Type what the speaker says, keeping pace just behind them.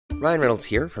Ryan Reynolds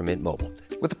here from Mint Mobile.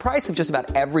 With the price of just about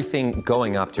everything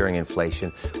going up during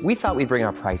inflation, we thought we'd bring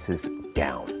our prices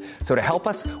down. So to help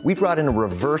us, we brought in a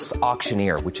reverse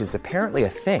auctioneer, which is apparently a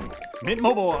thing. Mint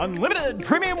Mobile Unlimited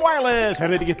Premium Wireless. How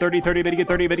to get 30, 30, bit to get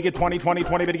 30, bit to get 20, 20,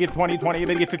 20, bit to get 20, 20,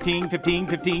 bit to get 15, 15,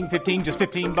 15, 15, just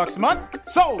 $15 a month?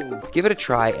 Sold! Give it a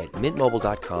try at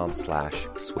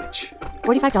mintmobile.com/switch.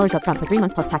 $45 up front for 3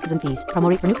 months plus taxes and fees. Promo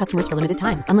rate for new customers for limited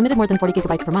time. Unlimited more than 40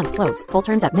 gigabytes per month. Slows full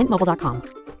terms at mintmobile.com.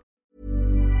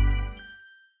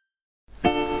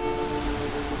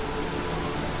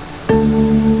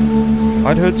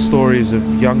 I'd heard stories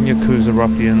of young Yakuza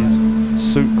ruffians,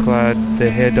 suit-clad, their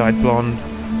hair dyed blonde,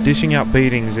 dishing out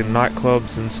beatings in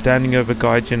nightclubs and standing over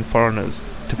gaijin foreigners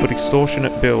to put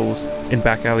extortionate bills in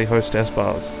back-alley hostess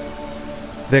bars.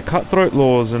 Their cutthroat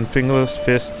laws and fingerless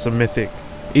fists are mythic,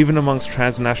 even amongst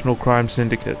transnational crime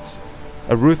syndicates,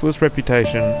 a ruthless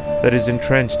reputation that is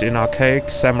entrenched in archaic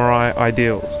samurai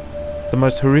ideals, the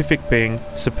most horrific being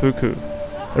seppuku,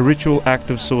 a ritual act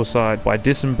of suicide by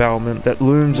disembowelment that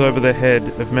looms over the head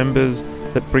of members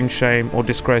that bring shame or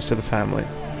disgrace to the family.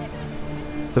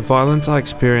 The violence I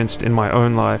experienced in my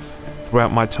own life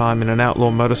throughout my time in an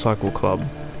outlaw motorcycle club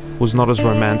was not as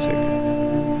romantic.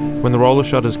 When the roller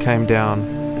shutters came down,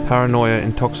 paranoia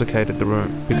intoxicated the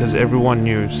room because everyone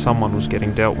knew someone was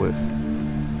getting dealt with.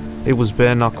 It was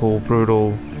bare-knuckle,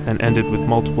 brutal, and ended with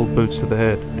multiple boots to the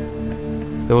head.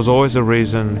 There was always a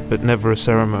reason, but never a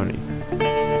ceremony.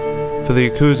 For the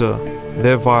Yakuza,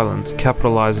 their violence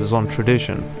capitalizes on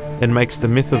tradition and makes the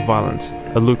myth of violence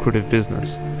a lucrative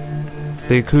business.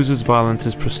 The Yakuza's violence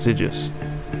is prestigious.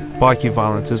 Bikie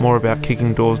violence is more about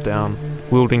kicking doors down,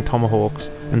 wielding tomahawks,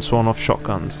 and sawn-off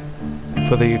shotguns.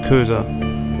 For the Yakuza,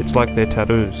 it's like their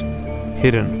tattoos,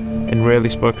 hidden and rarely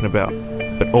spoken about,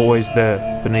 but always there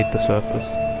beneath the surface.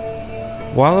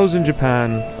 While I was in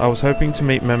Japan, I was hoping to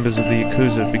meet members of the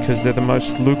Yakuza because they're the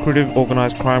most lucrative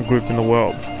organized crime group in the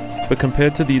world. But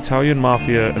compared to the Italian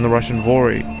Mafia and the Russian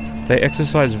Vori, they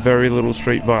exercise very little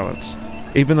street violence,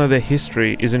 even though their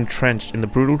history is entrenched in the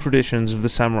brutal traditions of the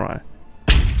samurai.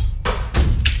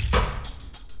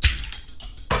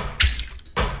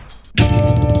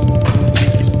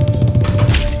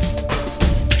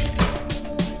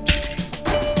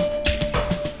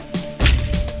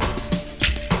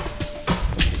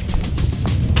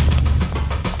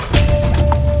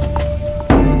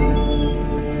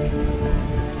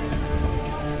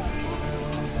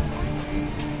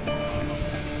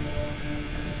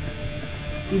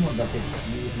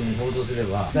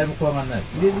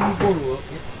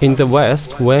 In the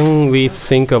West, when we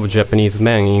think of Japanese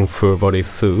men in full-body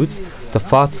suits, the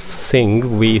first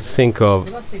thing we think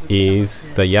of is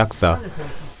the Yakuza.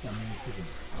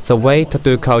 The way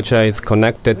tattoo culture is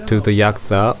connected to the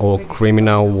Yakuza or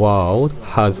criminal world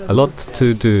has a lot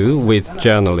to do with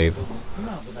journalism.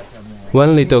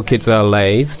 When little kids are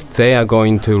raised, they are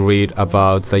going to read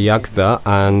about the Yakuza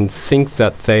and think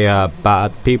that they are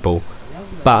bad people.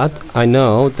 But I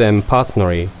know them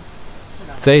personally.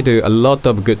 They do a lot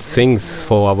of good things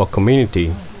for our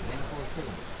community.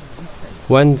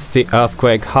 When the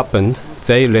earthquake happened,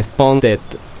 they responded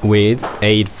with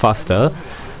aid faster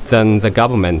than the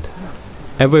government.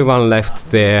 Everyone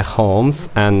left their homes,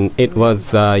 and it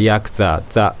was the Yakuza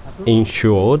that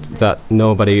ensured that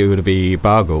nobody would be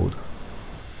burgled.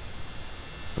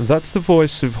 That's the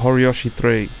voice of Horiyoshi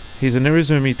III. He's an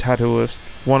Irizumi tattooist,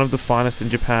 one of the finest in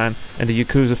Japan, and a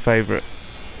Yakuza favourite.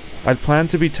 I'd planned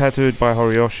to be tattooed by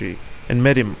Horiyoshi, and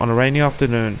met him on a rainy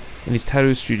afternoon in his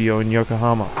tattoo studio in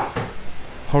Yokohama.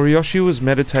 Horiyoshi was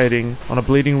meditating on a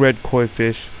bleeding red koi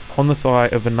fish on the thigh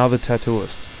of another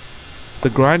tattooist.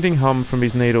 The grinding hum from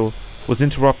his needle was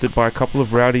interrupted by a couple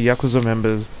of rowdy Yakuza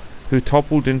members who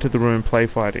toppled into the room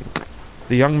play-fighting.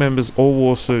 The young members all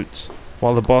wore suits,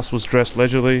 while the boss was dressed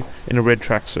leisurely in a red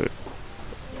tracksuit.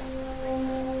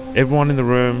 Everyone in the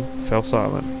room fell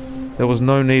silent. There was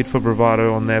no need for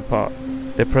bravado on their part.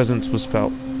 Their presence was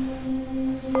felt.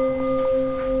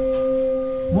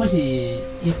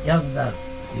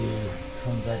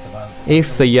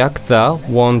 If the Yakuza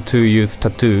want to use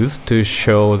tattoos to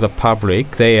show the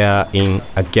public they are in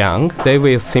a gang, they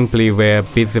will simply wear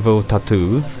visible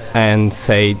tattoos and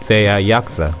say they are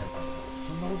Yakuza.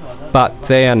 But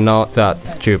they are not that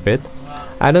stupid.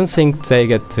 I don't think they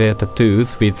get their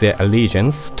tattoos with their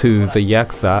allegiance to the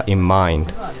Yakuza in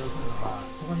mind.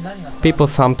 People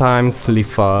sometimes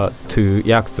refer to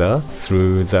Yakuza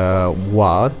through the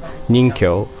word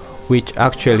ninkyo, which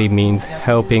actually means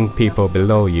helping people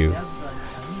below you.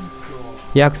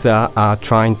 Yakuza are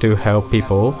trying to help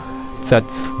people.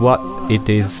 That's what it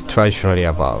is traditionally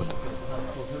about.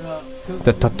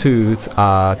 The tattoos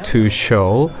are to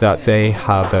show that they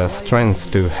have the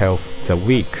strength to help the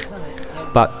weak,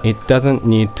 but it doesn't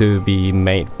need to be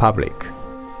made public.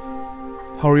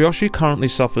 Horiyoshi currently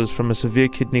suffers from a severe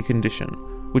kidney condition,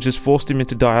 which has forced him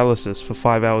into dialysis for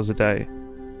 5 hours a day.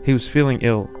 He was feeling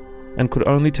ill, and could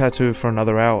only tattoo for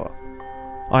another hour.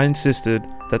 I insisted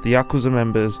that the Yakuza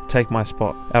members take my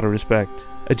spot, out of respect,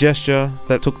 a gesture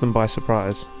that took them by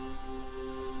surprise.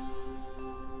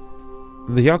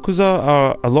 The Yakuza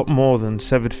are a lot more than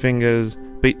severed fingers,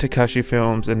 beat Takashi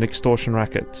films and extortion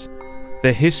rackets.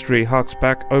 Their history harks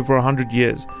back over 100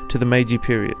 years to the Meiji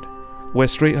period, where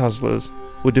street hustlers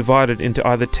were divided into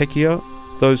either tekiya,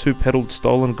 those who peddled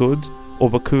stolen goods, or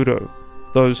bakudo,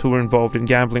 those who were involved in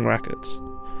gambling rackets.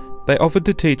 They offered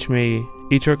to teach me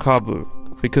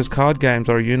ichokabu, because card games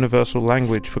are a universal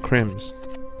language for crims.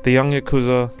 The young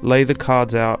Yakuza lay the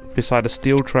cards out beside a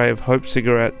steel tray of Hope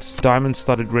cigarettes,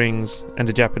 diamond-studded rings, and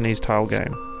a Japanese tile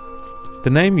game. The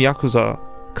name Yakuza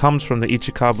comes from the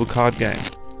Ichikabu card game.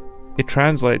 It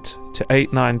translates to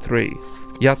 893,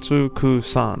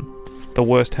 Yatsu-ku-san, the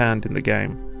worst hand in the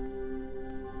game.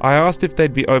 I asked if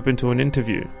they'd be open to an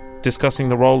interview, discussing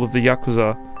the role of the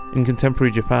Yakuza in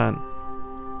contemporary Japan.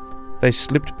 They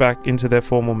slipped back into their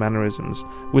formal mannerisms,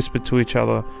 whispered to each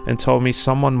other, and told me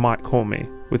someone might call me,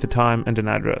 with a time and an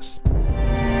address.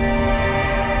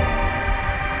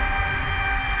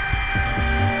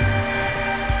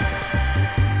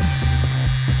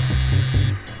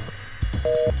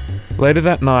 Later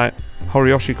that night,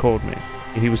 Horiyoshi called me.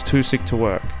 He was too sick to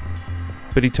work,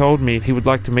 but he told me he would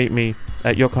like to meet me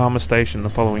at Yokohama Station the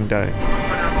following day.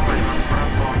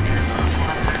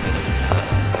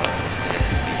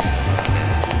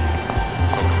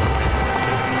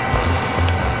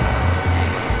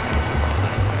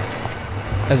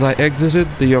 As I exited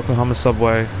the Yokohama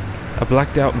subway, a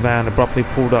blacked-out van abruptly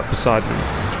pulled up beside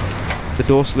me. The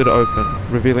door slid open,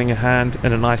 revealing a hand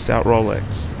and an iced-out Rolex.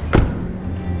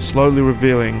 Slowly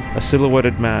revealing a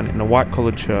silhouetted man in a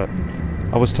white-collared shirt.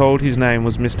 I was told his name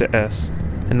was Mr. S,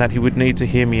 and that he would need to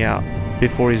hear me out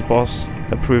before his boss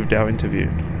approved our interview.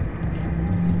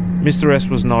 Mr. S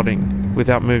was nodding,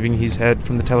 without moving his head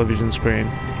from the television screen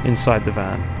inside the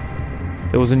van.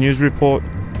 There was a news report.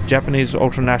 Japanese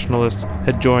ultranationalists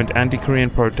had joined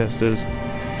anti-Korean protesters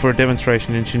for a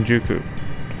demonstration in Shinjuku.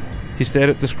 He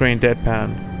stared at the screen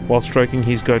deadpan while stroking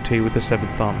his goatee with a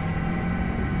severed thumb.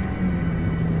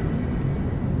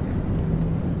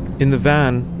 In the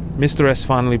van, Mr. S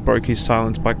finally broke his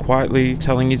silence by quietly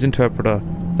telling his interpreter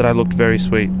that I looked very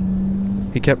sweet.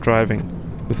 He kept driving,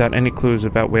 without any clues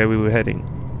about where we were heading.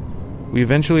 We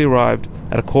eventually arrived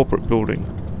at a corporate building.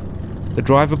 The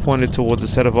driver pointed towards a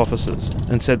set of offices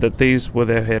and said that these were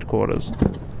their headquarters.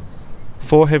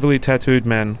 4 heavily tattooed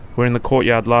men were in the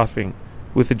courtyard laughing,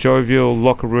 with a jovial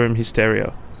locker room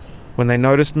hysteria. When they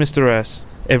noticed Mr. S,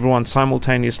 everyone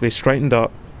simultaneously straightened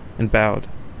up and bowed.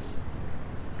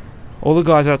 All the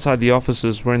guys outside the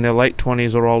offices were in their late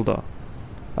 20s or older.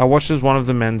 I watched as one of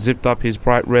the men zipped up his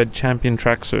bright red Champion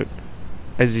tracksuit.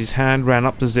 As his hand ran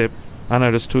up the zip, I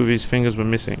noticed 2 of his fingers were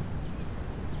missing.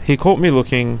 He caught me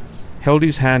looking, held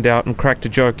his hand out and cracked a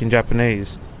joke in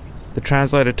Japanese. The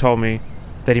translator told me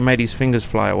that he made his fingers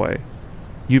fly away.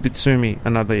 Yubitsumi,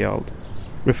 another yelled,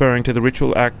 referring to the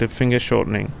ritual act of finger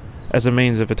shortening as a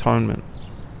means of atonement.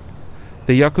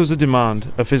 The Yakuza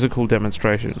demand a physical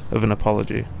demonstration of an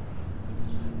apology.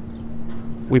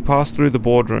 We passed through the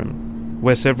boardroom,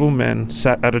 where several men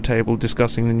sat at a table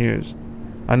discussing the news.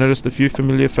 I noticed a few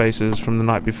familiar faces from the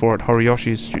night before at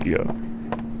Horiyoshi's studio.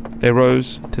 They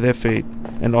rose to their feet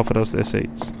and offered us their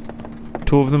seats.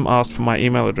 2 of them asked for my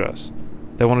email address.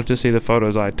 They wanted to see the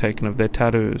photos I had taken of their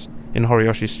tattoos in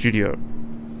Horiyoshi's studio.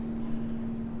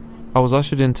 I was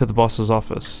ushered into the boss's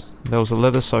office. There was a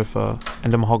leather sofa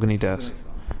and a mahogany desk.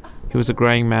 He was a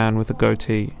greying man with a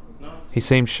goatee. He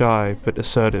seemed shy but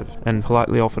assertive and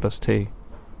politely offered us tea.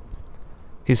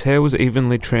 His hair was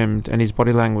evenly trimmed and his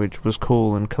body language was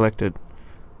cool and collected.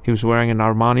 He was wearing an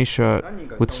Armani shirt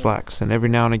with slacks, and every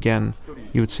now and again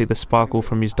you would see the sparkle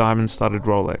from his diamond-studded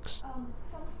Rolex.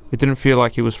 It didn't feel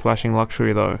like he was flashing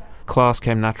luxury though. Class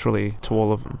came naturally to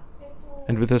all of them.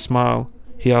 And with a smile,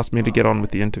 he asked me to get on with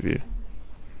the interview.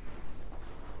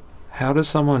 How does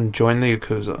someone join the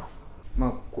Yakuza?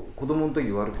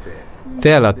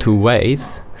 There are 2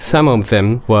 ways. Some of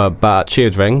them were bad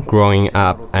children growing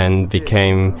up and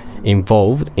became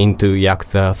involved into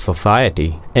Yakuza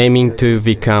society, aiming to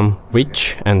become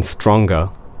rich and stronger.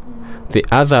 The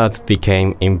others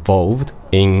became involved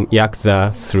in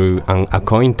Yakuza through an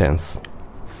acquaintance.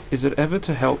 Is it ever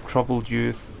to help troubled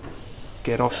youth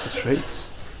get off the streets?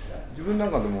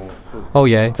 Oh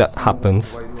yeah, that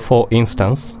happens. For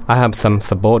instance, I have some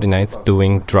subordinates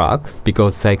doing drugs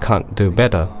because they can't do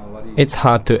better. It's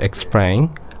hard to explain,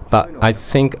 but I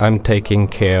think I'm taking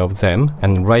care of them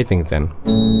and raising them.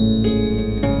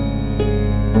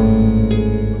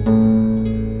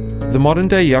 The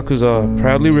modern-day Yakuza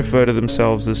proudly refer to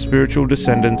themselves as spiritual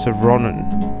descendants of Ronin,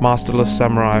 masterless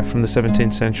samurai from the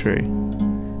 17th century.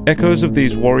 Echoes of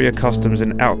these warrior customs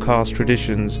and outcast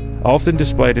traditions are often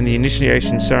displayed in the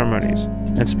initiation ceremonies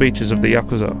and speeches of the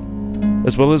Yakuza,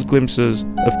 as well as glimpses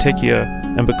of tekiya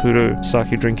and bakuru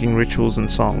sake drinking rituals and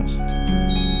songs.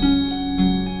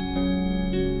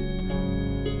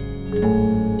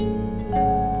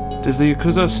 Does the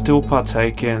Yakuza still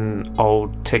partake in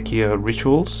old tekiya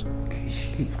rituals?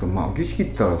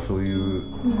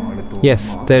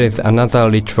 Yes, there is another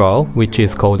ritual which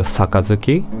is called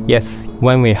Sakazuki. Yes,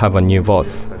 when we have a new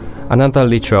boss. Another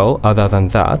ritual other than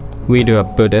that, we do a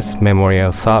Buddhist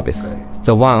memorial service.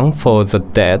 The one for the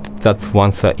dead that's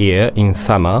once a year in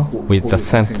summer with the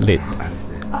cense lit.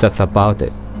 That's about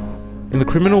it. In the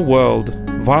criminal world,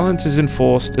 violence is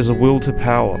enforced as a will to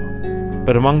power.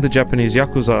 But among the Japanese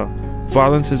Yakuza,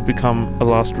 violence has become a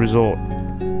last resort.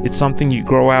 It's something you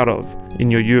grow out of in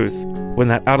your youth, when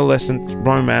that adolescent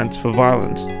romance for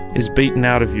violence is beaten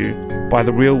out of you by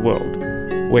the real world,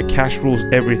 where cash rules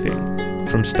everything,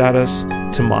 from status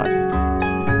to might.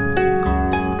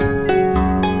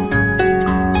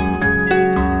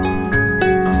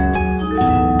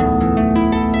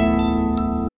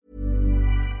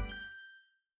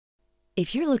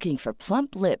 If you're looking for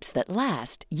plump lips that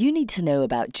last, you need to know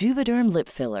about Juvederm lip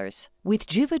fillers. With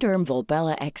Juvederm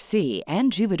Volbella XC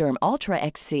and Juvederm Ultra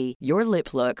XC, your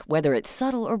lip look, whether it's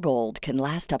subtle or bold, can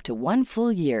last up to 1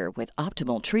 full year with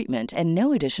optimal treatment and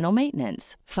no additional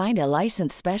maintenance. Find a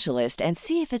licensed specialist and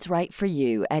see if it's right for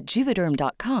you at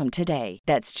Juvederm.com today.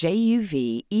 That's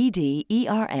JUVEDERM.com.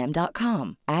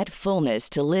 Add fullness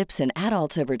to lips in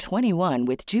adults over 21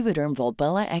 with Juvederm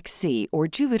Volbella XC or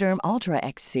Juvederm Ultra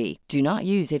XC. Do not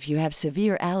use if you have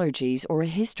severe allergies or a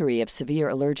history of severe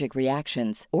allergic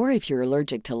reactions, or if you're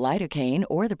allergic to lidocaine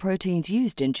or the proteins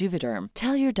used in Juvederm.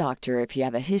 Tell your doctor if you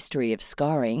have a history of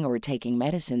scarring or taking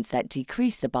medicines that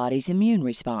decrease the body's immune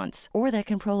response or that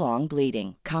can prolong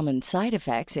bleeding. Common side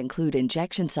effects include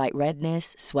injection site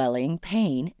redness, swelling,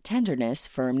 pain, tenderness,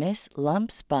 firmness,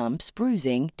 lumps, bumps,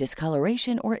 bruising,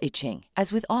 discoloration, or itching.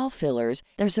 As with all fillers,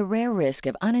 there's a rare risk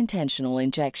of unintentional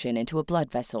injection into a blood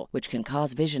vessel, which can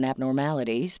cause vision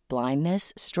abnormalities,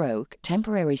 blindness, stroke,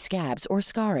 temporary scabs, or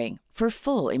scarring. For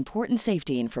full important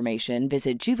safety information,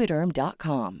 visit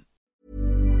Juvederm.com.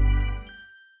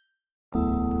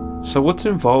 So what's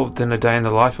involved in a day in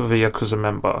the life of a Yakuza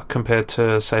member compared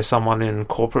to, say, someone in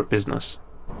corporate business?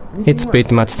 It's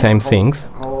pretty much same things.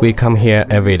 We come here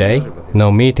every day,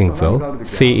 no meetings though,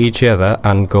 see each other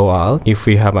and go out if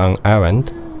we have an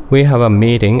errand. We have a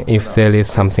meeting if there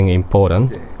is something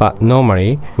important, but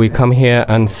normally we come here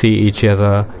and see each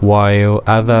other while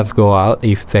others go out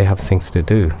if they have things to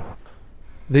do.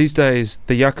 These days,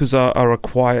 the Yakuza are a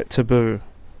quiet taboo.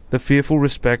 The fearful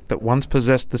respect that once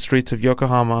possessed the streets of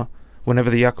Yokohama whenever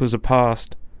the Yakuza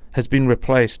passed has been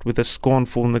replaced with a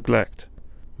scornful neglect.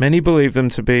 Many believe them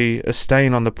to be a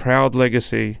stain on the proud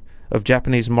legacy of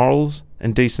Japanese morals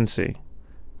and decency.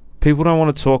 People don't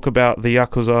want to talk about the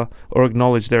Yakuza or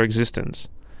acknowledge their existence.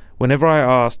 Whenever I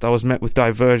asked, I was met with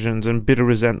diversions and bitter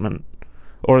resentment.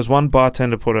 Or as one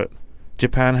bartender put it,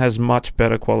 Japan has much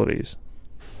better qualities.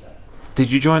 Did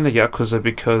you join the Yakuza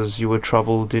because you were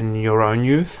troubled in your own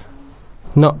youth?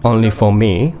 Not only for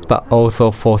me, but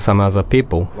also for some other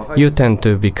people. You tend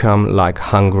to become like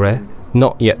hungry,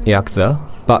 not yet Yakuza,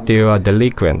 but you are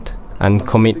delinquent, and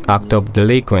commit act of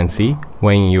delinquency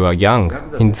when you are young.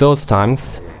 In those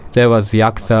times, there was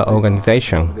Yakuza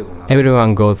organization.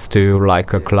 Everyone goes to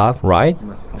like a club, right?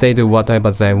 They do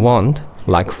whatever they want,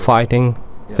 like fighting.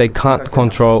 They can't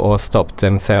control or stop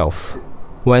themselves.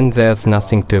 When there's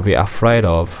nothing to be afraid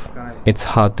of, it's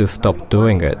hard to stop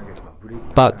doing it.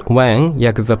 But when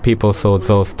Yakuza people saw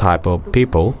those type of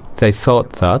people, they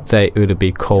thought that they would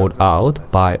be called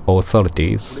out by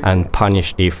authorities and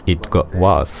punished if it got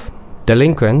worse.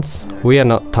 Delinquents, we are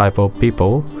not type of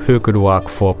people who could work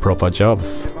for proper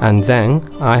jobs. And then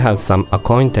I had some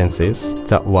acquaintances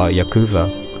that were Yakuza.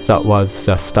 That was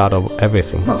the start of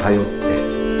everything.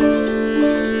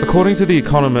 According to The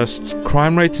Economist,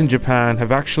 crime rates in Japan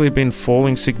have actually been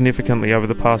falling significantly over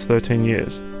the past 13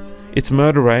 years. Its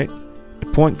murder rate, at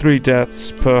 0.3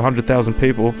 deaths per 100,000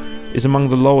 people, is among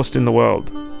the lowest in the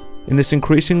world. In this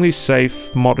increasingly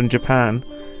safe, modern Japan,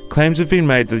 claims have been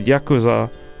made that Yakuza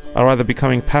are either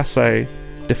becoming passé,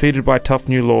 defeated by tough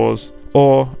new laws,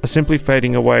 or are simply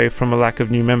fading away from a lack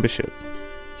of new membership.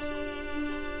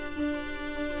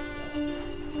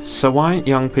 So why aren't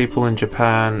young people in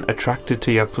Japan attracted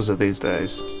to Yakuza these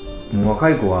days?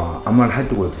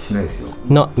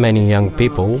 Not many young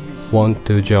people want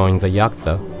to join the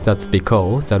Yakuza. That's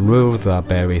because the rules are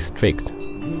very strict.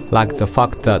 Like the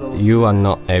fact that you are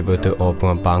not able to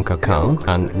open a bank account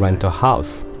and rent a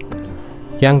house.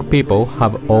 Young people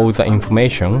have all the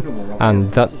information, and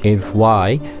that is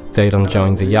why they don't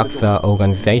join the Yakuza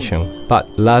organization, but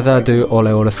rather do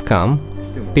ole scam.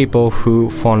 People who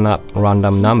phone up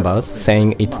random numbers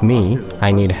saying it's me,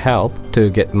 I need help, to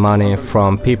get money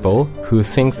from people who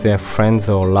think their friends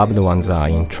or loved ones are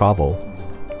in trouble.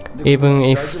 Even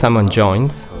if someone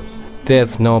joins,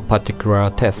 there's no particular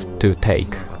test to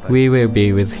take. We will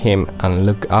be with him and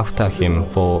look after him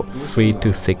for 3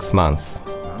 to 6 months.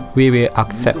 We will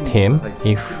accept him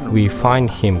if we find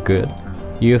him good,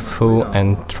 useful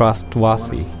and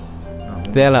trustworthy.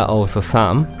 There are also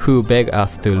some who beg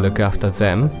us to look after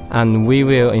them, and we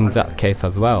will in that case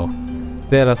as well.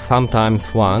 There are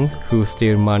sometimes ones who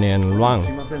steal money and run.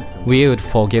 We would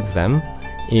forgive them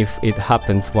if it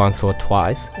happens once or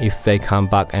twice, if they come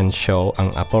back and show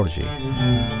an apology.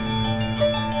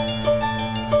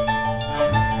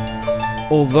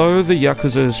 Although the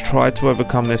Yakuzas try to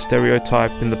overcome their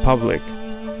stereotype in the public,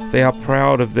 they are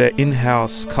proud of their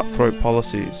in-house cutthroat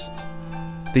policies.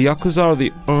 The Yakuza are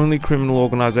the only criminal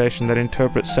organization that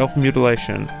interprets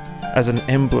self-mutilation as an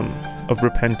emblem of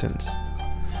repentance.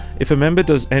 If a member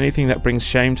does anything that brings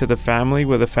shame to the family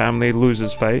where the family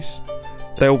loses face,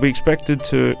 they will be expected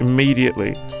to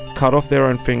immediately cut off their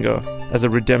own finger as a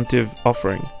redemptive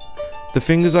offering. The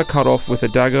fingers are cut off with a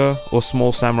dagger or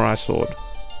small samurai sword,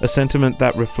 a sentiment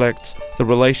that reflects the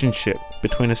relationship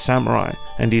between a samurai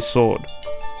and his sword.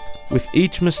 With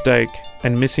each mistake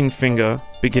and missing finger,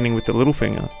 beginning with the little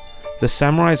finger, the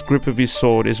samurai's grip of his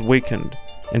sword is weakened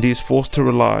and he is forced to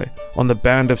rely on the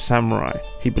band of samurai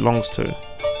he belongs to.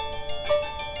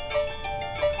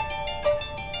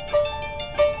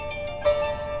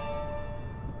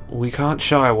 We can't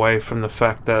shy away from the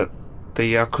fact that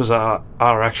the Yakuza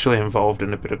are actually involved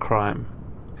in a bit of crime.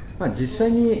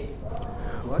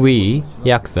 We,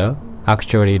 Yakuza,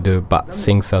 actually do bad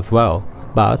things as well,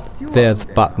 but there's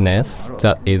badness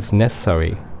that is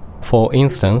necessary. For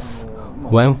instance,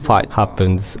 when fight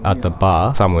happens at a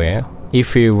bar somewhere,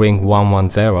 if you ring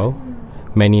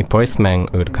 110, many policemen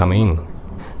would come in.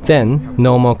 Then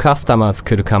no more customers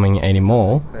could come in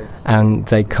anymore, and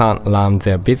they can't run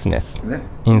their business.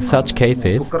 In such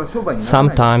cases,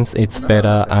 sometimes it's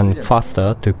better and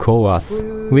faster to call us.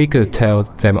 We could tell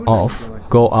them off,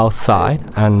 go outside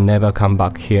and never come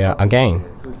back here again.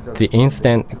 The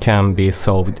incident can be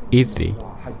solved easily.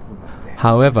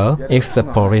 However, if the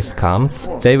police comes,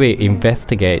 they will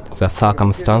investigate the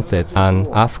circumstances and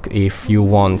ask if you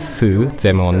want to sue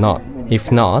them or not.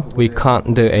 If not, we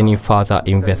can't do any further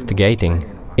investigating.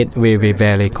 It will be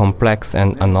very complex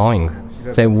and annoying.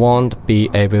 They won't be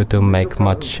able to make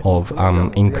much of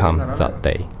an income that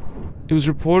day. It was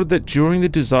reported that during the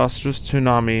disastrous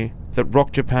tsunami that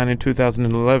rocked Japan in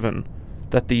 2011,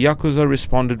 that the Yakuza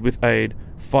responded with aid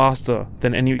faster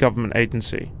than any government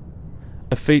agency,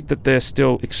 a feat that they're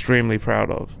still extremely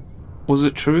proud of. Was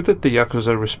it true that the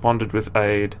Yakuza responded with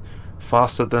aid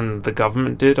faster than the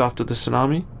government did after the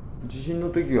tsunami?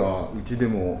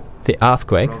 The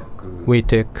earthquake, we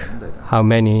took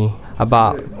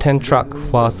about 10 trucks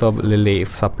worth of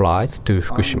relief supplies to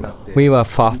Fukushima. We were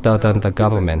faster than the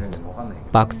government.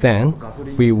 Back then,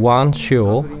 we weren't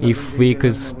sure if we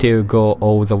could still go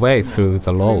all the way through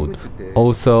the road.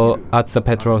 Also, at the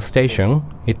petrol station,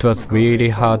 it was really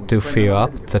hard to fill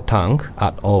up the tank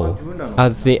at all.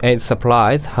 As the aid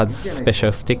supplies had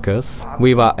special stickers,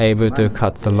 we were able to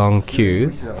cut the long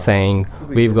queue saying,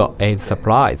 "We've got aid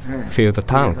supplies, fill the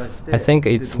tanks." I think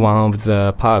it's one of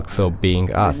the perks of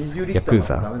being us,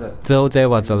 Yakuza. Though there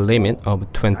was a limit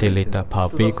of 20 liters per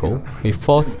vehicle, we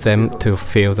forced them to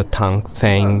fill the tank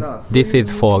saying, "This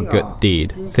is for a good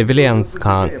deed." Civilians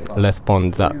can't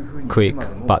respond that quick,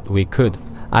 but we could.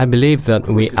 I believe that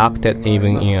we acted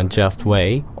even in a just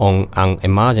way on an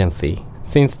emergency,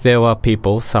 since there were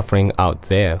people suffering out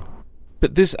there.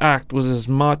 But this act was as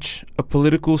much a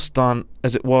political stunt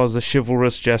as it was a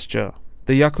chivalrous gesture.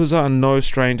 The Yakuza are no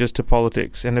strangers to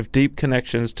politics and have deep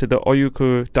connections to the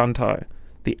Oyuku Dantai,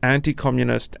 the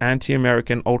anti-communist,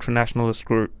 anti-American ultranationalist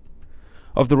group.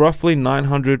 Of the roughly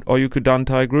 900 Oyuku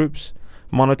Dantai groups,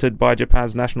 monitored by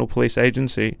Japan's National Police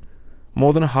Agency,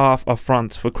 more than half are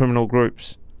fronts for criminal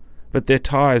groups. But their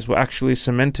ties were actually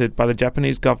cemented by the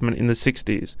Japanese government in the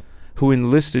 60s who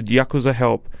enlisted Yakuza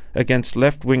help against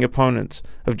left-wing opponents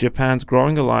of Japan's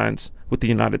growing alliance with the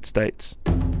United States.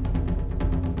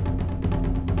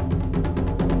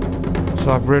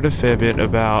 So I've read a fair bit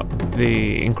about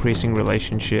the increasing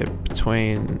relationship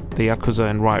between the Yakuza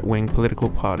and right-wing political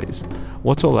parties.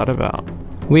 What's all that about?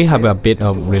 We have a bit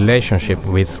of relationship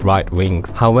with right wing.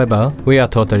 However, we are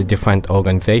totally different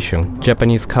organization.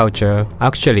 Japanese culture.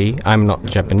 Actually, I'm not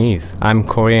Japanese. I'm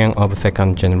Korean of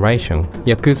second generation.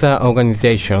 Yakuza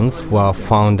organizations were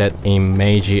founded in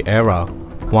Meiji era,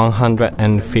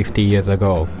 150 years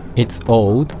ago. It's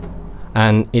old,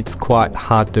 and it's quite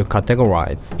hard to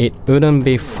categorize. It wouldn't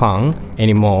be fun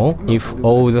anymore if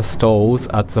all the stalls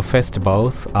at the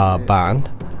festivals are banned,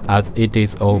 as it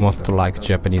is almost like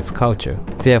Japanese culture.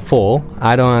 Therefore,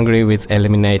 I don't agree with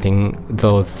eliminating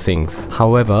those things.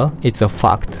 However, it's a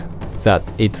fact that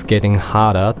it's getting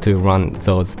harder to run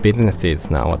those businesses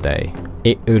nowadays.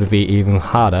 It would be even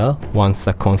harder once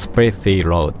the conspiracy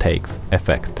law takes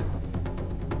effect.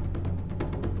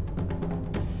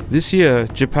 This year,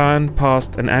 Japan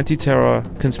passed an anti-terror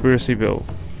conspiracy bill,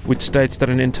 which states that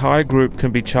an entire group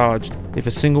can be charged if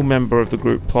a single member of the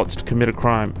group plots to commit a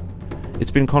crime.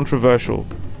 It's been controversial,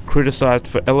 criticized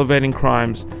for elevating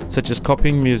crimes such as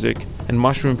copying music and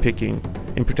mushroom picking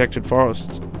in protected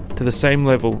forests to the same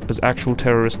level as actual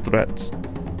terrorist threats.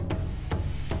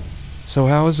 So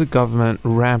how has the government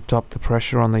ramped up the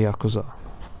pressure on the Yakuza?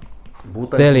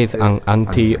 There is an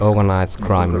anti-organized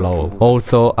crime law,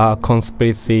 also a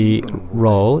conspiracy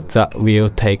law that will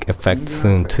take effect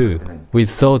soon too.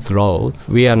 With those laws,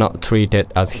 we are not treated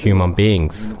as human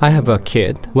beings. I have a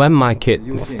kid. When my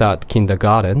kid starts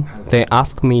kindergarten, they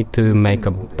ask me to make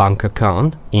a bank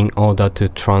account in order to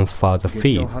transfer the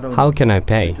fees. How can I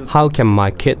pay? How can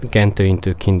my kid get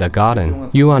into kindergarten?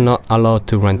 You are not allowed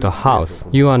to rent a house.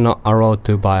 You are not allowed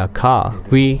to buy a car.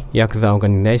 We, Yakuza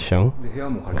organization,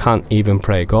 can't even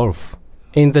play golf.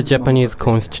 In the Japanese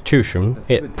constitution,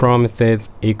 it promises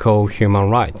equal human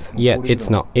rights, yet it's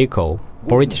not equal.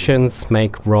 Politicians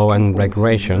make laws and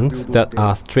regulations that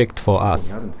are strict for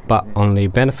us, but only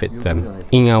benefit them.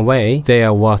 In a way, they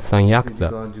are worse than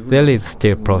Yakuza. There is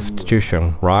still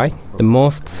prostitution, right? The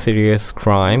most serious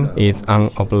crime is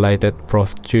unregulated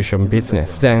prostitution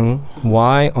business. Then,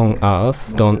 why on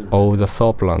earth don't all the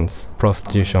Soplan's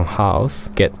prostitution house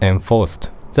get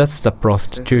enforced? That's the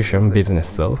prostitution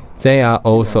business though. They are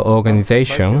also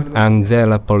organization and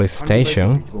there are police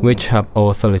station which have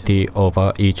authority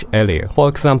over each area. For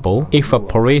example, if a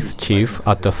police chief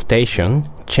at the station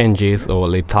changes or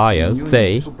retires,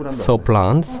 they,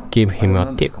 Soplans, give him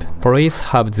a tip. Police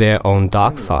have their own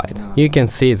dark side. You can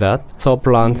see that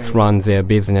Soplans run their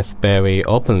business very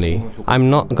openly. I'm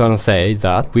not gonna say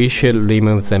that we should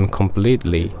remove them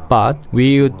completely, but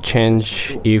we would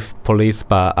change if police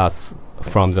bar us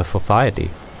from the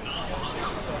society.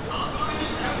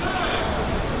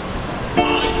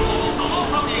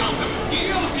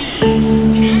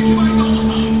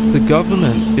 The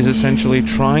government is essentially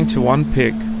trying to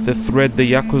unpick the thread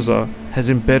the Yakuza has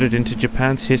embedded into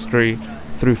Japan's history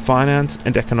through finance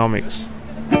and economics.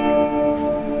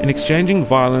 In exchanging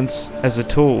violence as a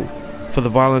tool for the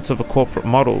violence of a corporate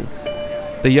model,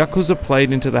 the Yakuza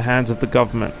played into the hands of the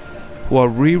government, who are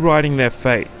rewriting their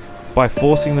fate by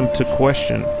forcing them to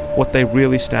question what they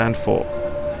really stand for,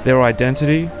 their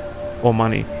identity or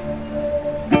money.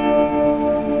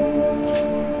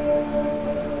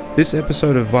 This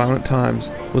episode of Violent Times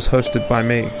was hosted by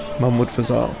me, Mahmoud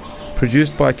Fazal,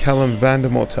 produced by Callum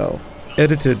Vandermortel,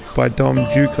 edited by Dom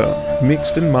Duca,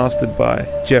 mixed and mastered by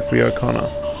Jeffrey O'Connor.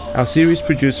 Our series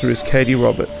producer is Katie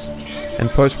Roberts, and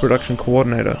post-production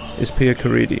coordinator is Pia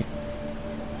Karidi.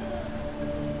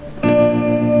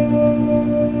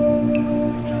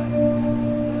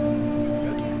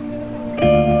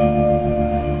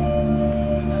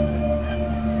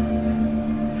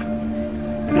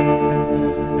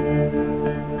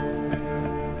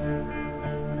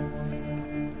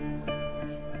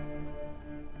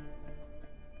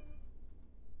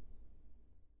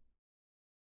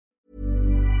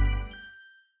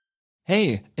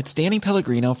 Hey, it's Danny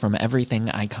Pellegrino from Everything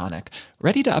Iconic.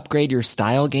 Ready to upgrade your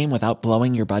style game without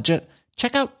blowing your budget?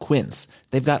 Check out Quince.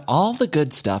 They've got all the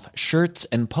good stuff, shirts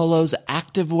and polos,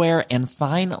 activewear, and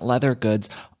fine leather goods,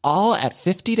 all at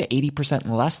 50 to 80%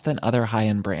 less than other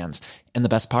high-end brands. And the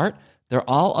best part? They're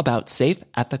all about safe,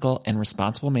 ethical, and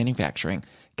responsible manufacturing.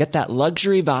 Get that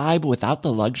luxury vibe without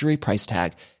the luxury price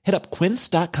tag. Hit up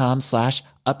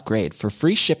quince.com/upgrade for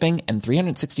free shipping and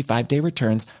 365-day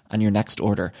returns on your next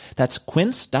order. That's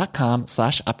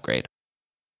quince.com/upgrade.